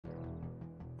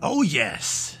Oh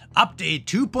yes, update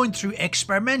 2.3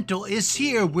 experimental is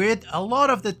here with a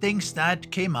lot of the things that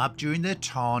came up during the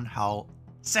town hall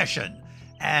session.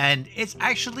 And it's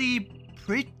actually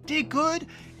pretty good.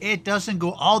 It doesn't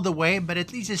go all the way, but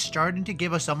at least it's starting to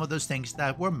give us some of those things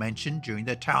that were mentioned during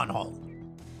the town hall.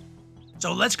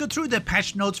 So let's go through the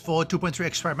patch notes for 2.3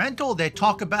 experimental. They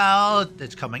talk about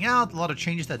it's coming out, a lot of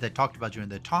changes that they talked about during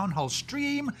the town hall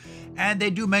stream, and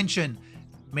they do mention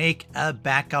make a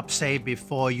backup save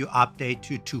before you update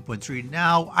to 2.3.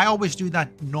 Now, I always do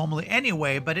that normally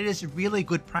anyway, but it is really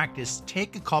good practice.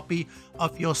 Take a copy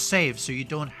of your save so you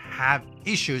don't have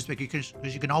issues because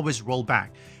you can always roll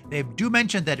back. They do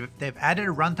mention that they've added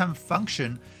a runtime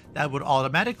function that would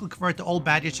automatically convert the old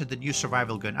badges to the new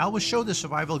survival gear. I will show the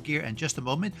survival gear in just a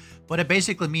moment. What it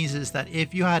basically means is that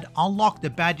if you had unlocked the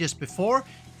badges before,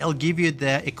 it'll give you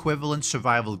the equivalent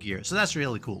survival gear. So that's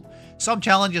really cool. Some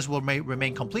challenges will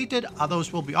remain completed,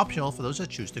 others will be optional for those that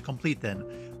choose to complete them.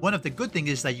 One of the good things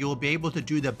is that you'll be able to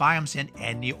do the biomes in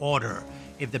any order.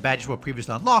 If the badges were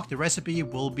previously unlocked, the recipe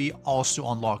will be also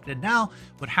unlocked. And now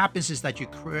what happens is that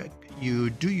you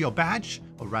do your badge,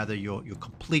 or rather you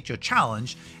complete your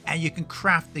challenge, and you can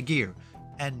craft the gear.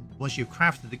 And once you've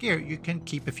crafted the gear, you can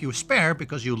keep a few spare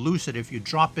because you lose it if you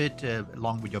drop it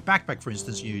along with your backpack, for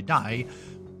instance, you die,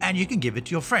 and you can give it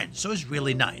to your friends. So it's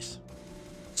really nice.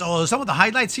 So some of the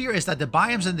highlights here is that the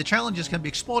biomes and the challenges can be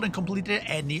explored and completed in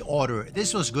any order.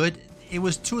 This was good. It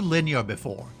was too linear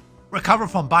before. Recover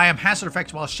from biome hazard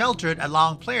effects while sheltered,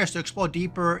 allowing players to explore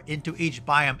deeper into each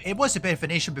biome. It was a bit of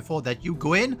an issue before that you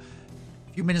go in,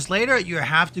 a few minutes later, you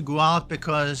have to go out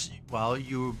because, well,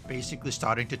 you're basically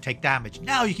starting to take damage.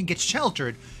 Now you can get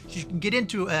sheltered. So you can get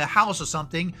into a house or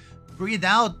something, breathe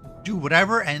out, do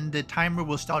whatever, and the timer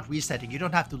will start resetting. You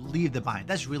don't have to leave the biome.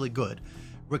 That's really good.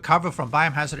 Recover from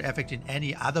biome hazard effect in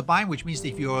any other biome, which means that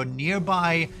if you're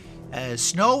nearby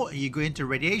snow, you go into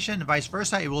radiation, and vice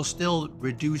versa, it will still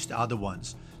reduce the other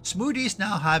ones. Smoothies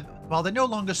now have, well, they're no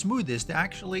longer smoothies. They're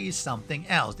actually something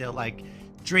else. They're like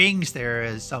drinks. There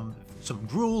is some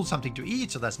gruel, something to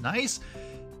eat, so that's nice.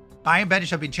 Biome badges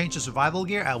have been changed to survival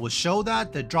gear. I will show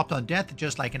that. The dropped on death,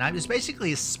 just like an item. It's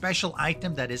basically a special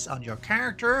item that is on your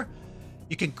character.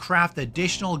 You can craft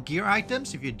additional gear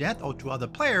items if you're dead or to other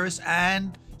players.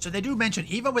 And so they do mention,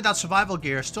 even without survival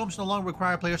gear, storms no longer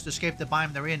require players to escape the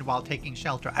biome they're in while taking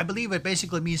shelter. I believe it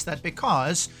basically means that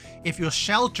because if you're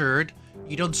sheltered,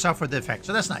 you don't suffer the effect.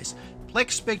 So that's nice.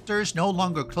 Plague Spectres no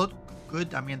longer good.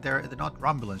 I mean, they're not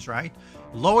rumbulants, right?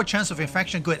 Lower chance of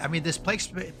infection, good. I mean, this plague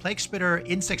spitter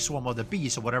insect swarm or the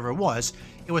beast or whatever it was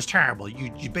terrible.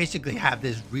 You basically have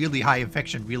this really high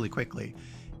infection really quickly.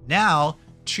 Now,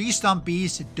 tree stump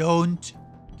bees don't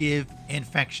give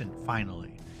infection,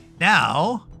 finally.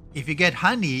 Now, if you get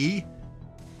honey,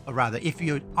 or rather, if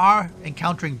you are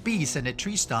encountering bees in a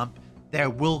tree stump, there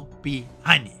will be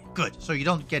honey. Good. So you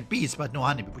don't get bees, but no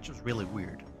honey, which was really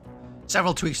weird.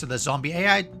 Several tweaks to the zombie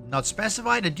AI, not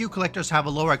specified. The dew collectors have a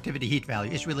lower activity heat value.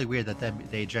 It's really weird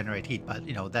that they generate heat, but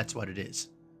you know, that's what it is.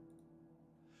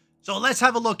 So let's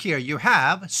have a look here. You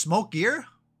have smoke gear.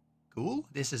 Cool.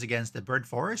 This is against the burnt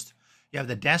forest. You have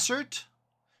the desert,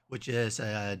 which is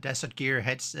desert gear,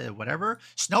 heads, whatever.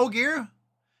 Snow gear.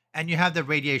 And you have the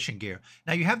radiation gear.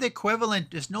 Now you have the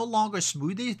equivalent. There's no longer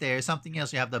smoothies. There's something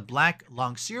else. You have the black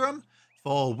lung serum.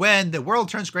 For when the world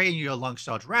turns gray and your lungs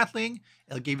start rattling,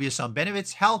 it'll give you some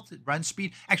benefits, health, run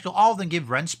speed. Actually, all of them give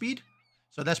run speed,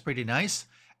 so that's pretty nice.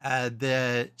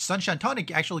 The Sunshine Tonic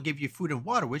actually give you food and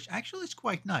water, which actually is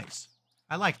quite nice.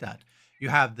 I like that. You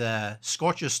have the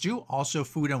Scorcher Stew, also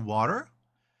food and water.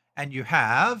 And you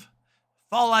have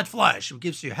Fallout Flush, which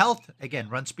gives you health, again,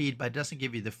 run speed, but it doesn't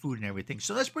give you the food and everything.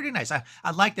 So that's pretty nice.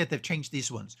 I like that they've changed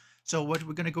these ones. So what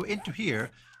we're going to go into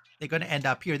here, they're going to end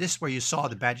up here. This is where you saw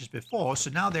the badges before. So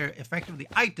now they're effectively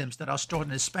items that are stored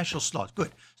in a special slot.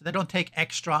 Good. So they don't take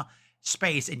extra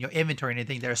space in your inventory or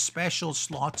anything. They're special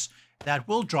slots that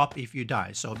will drop if you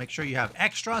die. So make sure you have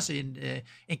extras in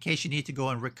case you need to go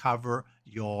and recover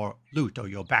your loot or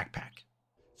your backpack.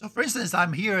 So for instance,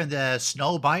 I'm here in the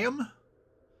snow biome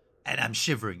and I'm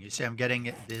shivering. You see I'm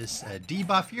getting this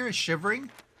debuff here, shivering.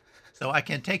 So I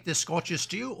can take this Scorcher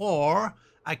Stew or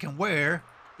I can wear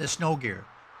the snow gear.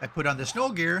 I put on the snow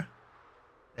gear.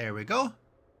 There we go.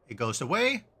 It goes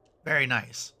away. Very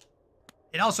nice.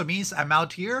 It also means I'm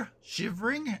out here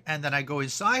shivering and then I go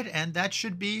inside and that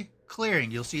should be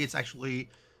clearing. You'll see it's actually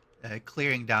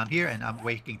clearing down here and I'm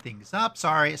waking things up.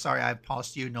 Sorry, I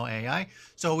paused you, no AI.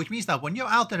 So which means that when you're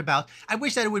out and about, I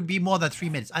wish that it would be more than 3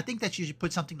 minutes. I think that you should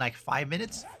put something like 5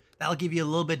 minutes. That'll give you a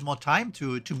little bit more time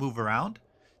to move around.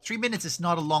 3 minutes is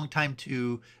not a long time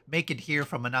to make it here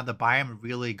from another biome and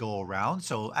really go around.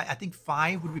 So I think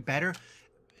 5 would be better.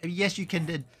 Yes, you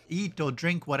can eat or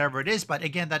drink whatever it is, but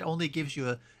again, that only gives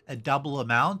you a double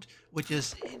amount, which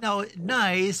is,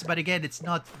 nice, but again, it's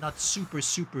not super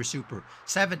 7.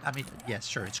 I mean, yes,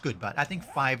 sure, it's good, but I think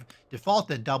 5 default,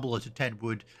 then double it to 10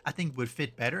 would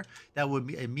fit better. That would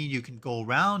mean you can go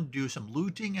around, do some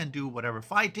looting, and do whatever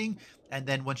fighting, and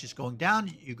then once it's going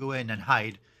down, you go in and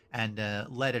hide and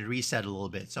let it reset a little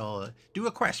bit. So do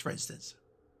a quest, for instance.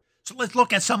 So let's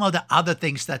look at some of the other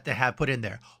things that they have put in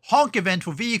there. Honk event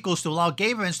for vehicles to allow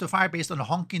game events to fire based on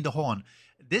honking the horn.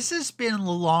 This has been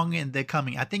long in the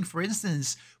coming. I think, for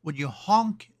instance, when you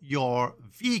honk your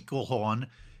vehicle horn,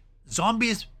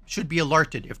 zombies should be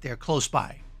alerted if they're close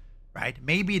by, right?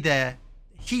 Maybe the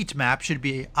heat map should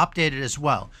be updated as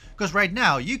well. Because right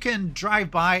now, you can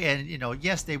drive by and,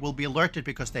 yes, they will be alerted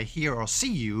because they hear or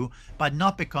see you, but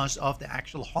not because of the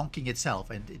actual honking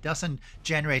itself, and it doesn't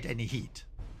generate any heat.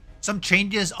 Some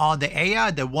changes on the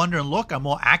AI, the wander and look, are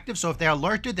more active. So if they're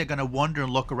alerted, they're going to wander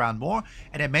and look around more.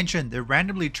 And I mentioned they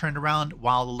randomly turn around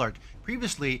while alert.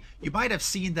 Previously, you might have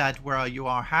seen that where you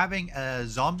are having a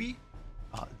zombie.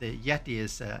 The Yeti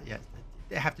is, yeah,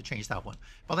 they have to change that one.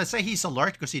 But let's say he's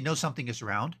alert because he knows something is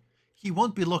around. He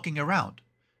won't be looking around.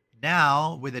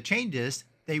 Now, with the changes,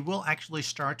 they will actually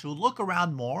start to look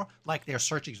around more like they're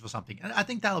searching for something. And I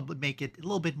think that'll make it a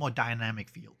little bit more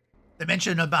dynamic feel. They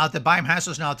mentioned about the biome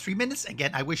hassle is now 3 minutes.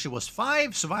 Again, I wish it was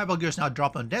 5. Survival gears now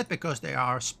drop on death because they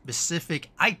are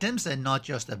specific items and not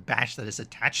just a badge that is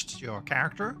attached to your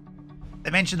character.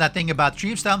 They mentioned that thing about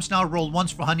tree stumps now roll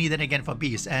once for honey, then again for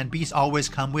bees. And bees always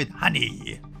come with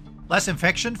honey. Less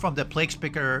infection from the plague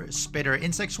spitter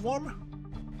insect swarm.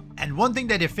 And one thing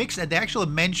that they fixed, and they actually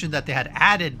mentioned that they had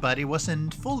added, but it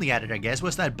wasn't fully added, I guess,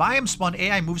 was that biome spawn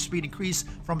AI move speed increase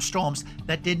from storms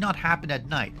that did not happen at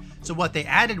night. So what they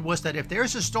added was that if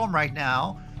there's a storm right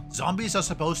now, zombies are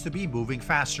supposed to be moving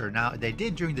faster. Now, they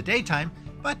did during the daytime,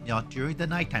 but not during the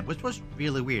nighttime, which was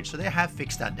really weird. So they have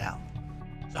fixed that down.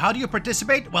 So how do you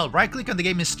participate? Well, right-click on the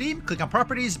game in Steam, click on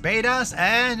Properties, Betas,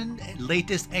 and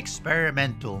Latest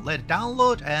Experimental. Let it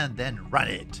download, and then run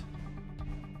it.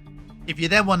 If you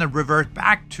then want to revert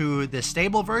back to the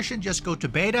stable version, just go to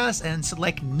betas and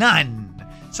select none.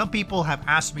 Some people have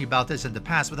asked me about this in the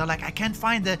past, but they're like, I can't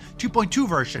find the 2.2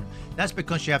 version. That's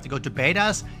because you have to go to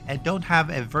betas and don't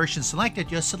have a version selected,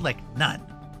 just select none.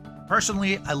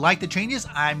 Personally, I like the changes.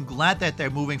 I'm glad that they're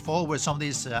moving forward with some of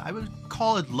these, I would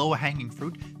call it low-hanging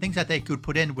fruit, things that they could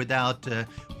put in without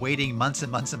waiting months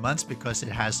and months and months because it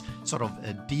has sort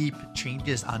of deep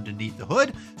changes underneath the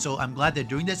hood. So I'm glad they're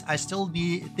doing this. I still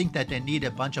think that they need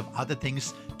a bunch of other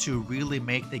things to really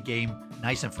make the game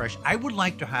nice and fresh. I would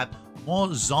like to have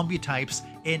more zombie types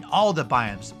in all the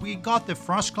biomes. We got the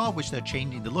Frostclaw, which they're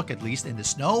changing the look at least in the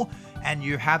snow, and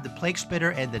you have the Plague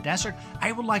Spitter in the desert.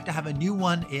 I would like to have a new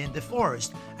one in the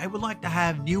forest. I would like to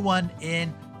have a new one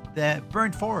in the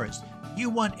burnt forest, new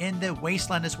one in the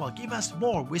wasteland as well. Give us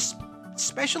more with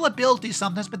special abilities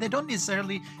sometimes, but they don't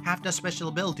necessarily have the special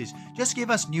abilities. Just give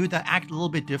us new that act a little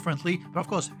bit differently, but of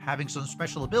course having some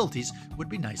special abilities would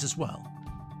be nice as well.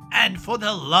 And for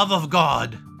the love of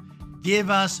God, give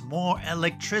us more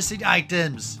electricity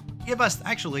items. Give us,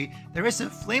 actually, there is a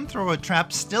flamethrower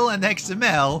trap still in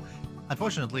XML.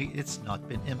 Unfortunately, it's not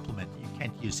been implemented. You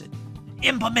can't use it.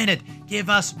 Implement it. Give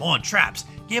us more traps.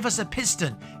 Give us a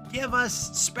piston. Give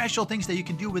us special things that you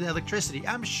can do with electricity.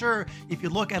 I'm sure if you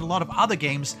look at a lot of other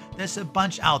games, there's a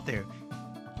bunch out there.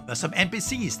 Give us some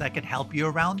NPCs that can help you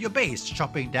around your base,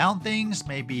 chopping down things,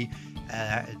 maybe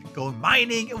going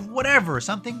mining, whatever,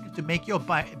 something to make your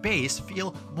base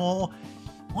feel more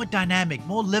dynamic,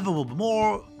 more livable,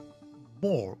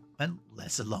 more and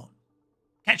less alone.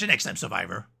 Catch you next time,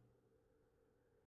 Survivor.